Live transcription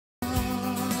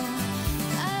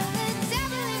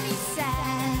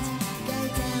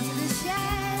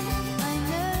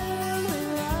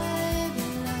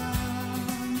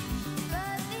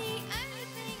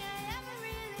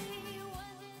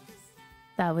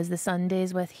That was the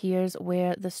Sundays with Here's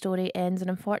Where the Story Ends, and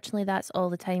unfortunately that's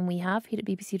all the time we have here at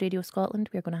BBC Radio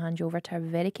Scotland. We're going to hand you over to our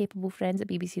very capable friends at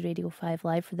BBC Radio 5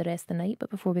 Live for the rest of the night,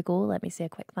 but before we go, let me say a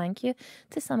quick thank you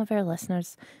to some of our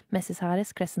listeners: Mrs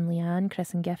Harris, Chris and Leanne,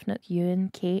 Chris and Giffnock,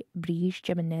 Ewan, Kate, Breege,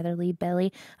 Jim and Netherley,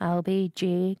 Billy, Albie,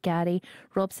 Jay, Gary,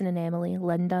 Robson and Emily,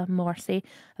 Linda, Morsey.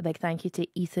 A big thank you to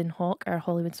Ethan Hawke, our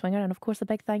Hollywood swinger, and of course a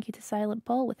big thank you to Silent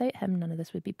Paul. Without him, none of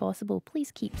this would be possible.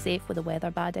 Please keep safe with the weather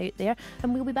bad out there,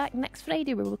 and we'll be back next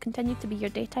Friday where we'll continue to be your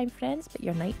daytime friends but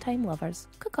your nighttime lovers.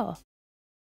 Caw-caw.